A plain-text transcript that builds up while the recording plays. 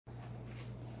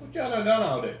What y'all done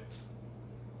all day?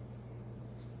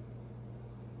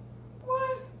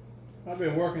 What? I've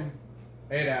been working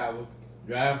 8 hours,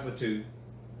 driving for 2.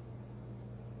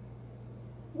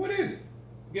 What is it?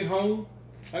 Get home,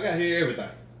 I got to hear everything.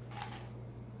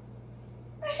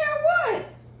 Hear what?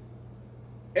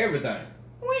 Everything.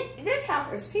 When this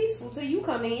house is peaceful till you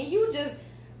come in, you just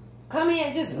come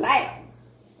in just loud.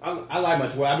 I like my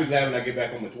 12. I'll be glad when I get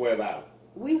back on my 12 hours.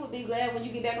 We would be glad when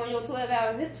you get back on your 12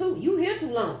 hours. It too. You here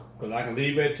too long. Because I can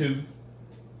leave at 2,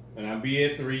 and I'll be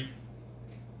at 3,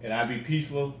 and I'll be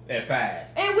peaceful at 5.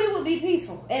 And we would be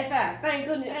peaceful at 5. Thank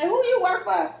goodness. And who you work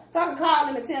for? So I can call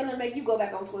them and tell them to make you go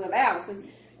back on 12 hours. Because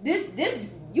this,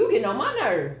 you getting on my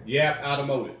nerve. Yep,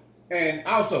 automotive. And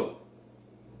also,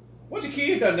 what the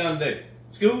kids done today?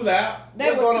 School out?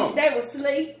 What's going on? They was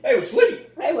asleep. They was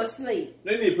asleep. They was asleep.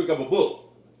 They need to pick up a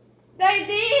book. They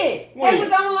did. When? They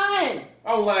was online.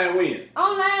 Online when?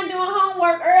 Online doing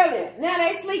homework earlier. Now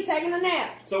they sleep taking a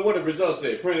nap. So what the results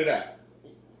say? Print it out.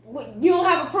 You don't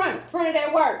have a printer. Print it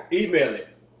at work. Email it.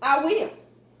 I will.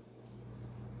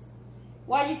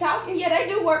 While you talking, yeah, they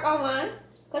do work online.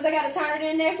 Because they got to turn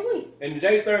it in next week. And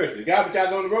today's Thursday. Garbage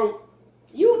out on the road?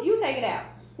 You take it out.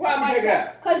 Why am I take it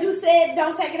out? Because you said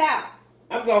don't take it out.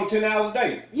 I'm going 10 hours a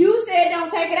day. You said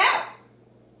don't take it out.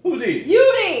 Who did?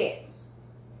 You did.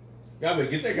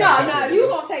 Garbage, get that garbage out. No, you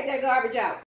going to take that garbage out.